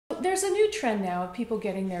there's a new trend now of people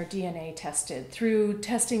getting their DNA tested through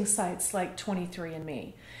testing sites like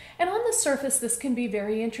 23andMe. And on the surface, this can be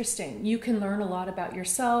very interesting. You can learn a lot about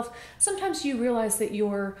yourself. Sometimes you realize that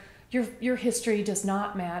your history does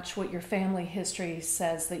not match what your family history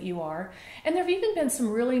says that you are. And there have even been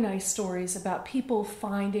some really nice stories about people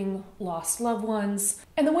finding lost loved ones.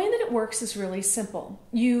 And the way that it works is really simple.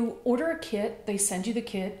 You order a kit, they send you the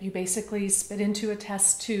kit, you basically spit into a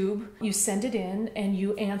test tube, you send it in and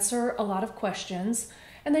you answer a lot of questions,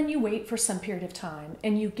 and then you wait for some period of time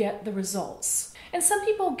and you get the results. And some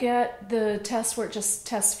people get the test where it just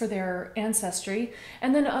tests for their ancestry,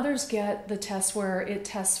 and then others get the test where it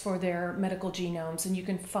tests for their medical genomes and you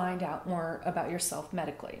can find out more about yourself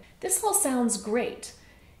medically. This all sounds great.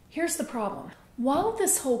 Here's the problem. While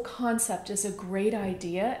this whole concept is a great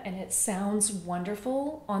idea and it sounds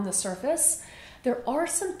wonderful on the surface, there are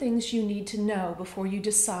some things you need to know before you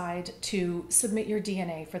decide to submit your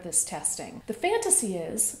DNA for this testing. The fantasy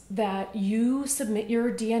is that you submit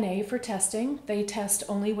your DNA for testing. They test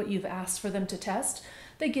only what you've asked for them to test.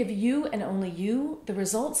 They give you and only you the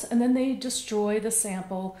results, and then they destroy the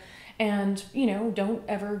sample and, don't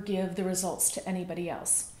ever give the results to anybody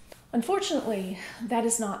else. Unfortunately, that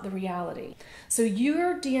is not the reality. So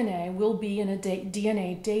your DNA will be in a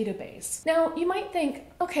DNA database. Now, you might think,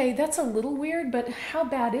 okay, that's a little weird, but how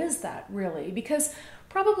bad is that really? Because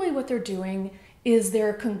probably what they're doing is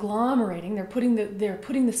they're conglomerating, they're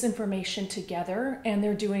putting this information together and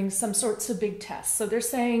they're doing some sorts of big tests. So they're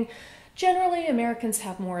saying, generally, Americans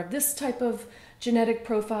have more of this type of genetic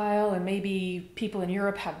profile, and maybe people in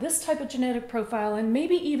Europe have this type of genetic profile, and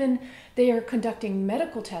maybe even they are conducting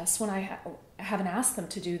medical tests when I haven't asked them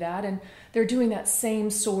to do that, and they're doing that same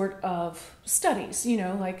sort of studies,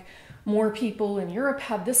 like more people in Europe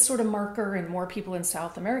have this sort of marker and more people in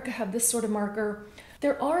South America have this sort of marker.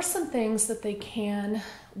 There are some things that they can,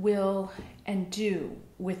 will, and do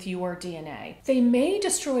with your DNA. They may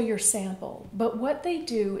destroy your sample, but what they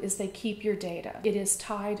do is they keep your data. It is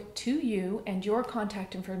tied to you and your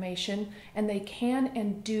contact information, and they can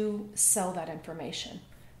and do sell that information.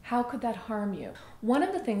 How could that harm you? One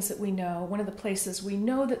of the things that we know, one of the places we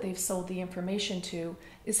know that they've sold the information to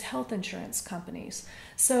is health insurance companies.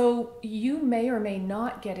 So you may or may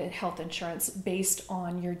not get health insurance based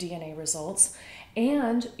on your DNA results,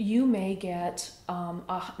 and you may get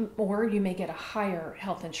a higher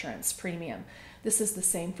health insurance premium. This is the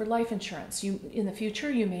same for life insurance. In the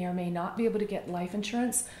future, you may or may not be able to get life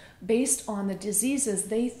insurance based on the diseases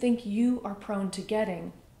they think you are prone to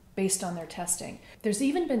getting based on their testing. There's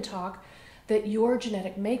even been talk that your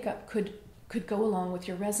genetic makeup could go along with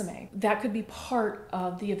your resume. That could be part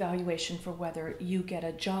of the evaluation for whether you get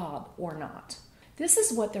a job or not. This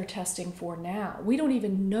is what they're testing for now. We don't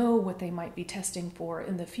even know what they might be testing for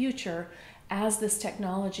in the future as this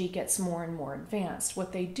technology gets more and more advanced.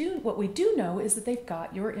 What we do know is that they've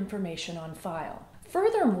got your information on file.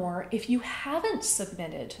 Furthermore, if you haven't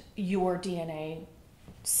submitted your DNA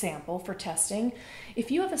sample for testing,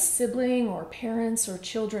 if you have a sibling or parents or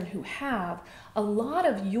children who have, a lot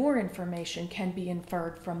of your information can be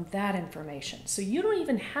inferred from that information. So you don't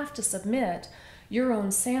even have to submit your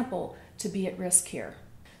own sample to be at risk here.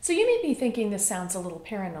 So you may be thinking this sounds a little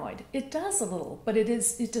paranoid. It does a little, but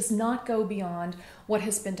it does not go beyond what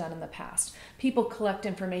has been done in the past. People collect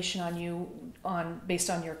information on you based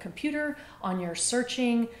on your computer, on your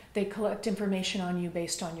searching. They collect information on you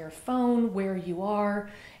based on your phone, where you are,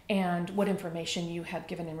 and what information you have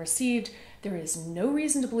given and received. There is no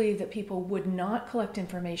reason to believe that people would not collect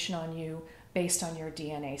information on you based on your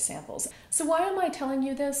DNA samples. So why am I telling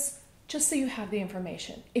you this? Just so you have the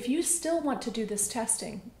information. If you still want to do this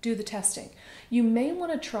testing, do the testing. You may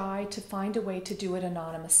want to try to find a way to do it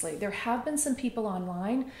anonymously. There have been some people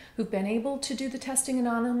online who've been able to do the testing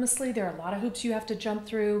anonymously. There are a lot of hoops you have to jump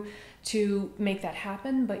through to make that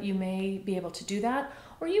happen, but you may be able to do that.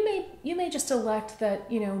 Or you may just elect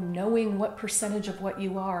that, knowing what percentage of what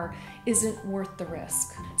you are isn't worth the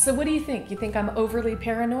risk. So what do you think? You think I'm overly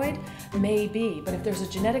paranoid? Maybe, but if there's a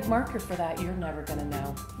genetic marker for that, you're never gonna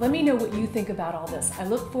know. Let me know what you think about all this. I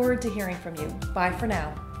look forward to hearing from you. Bye for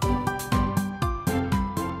now.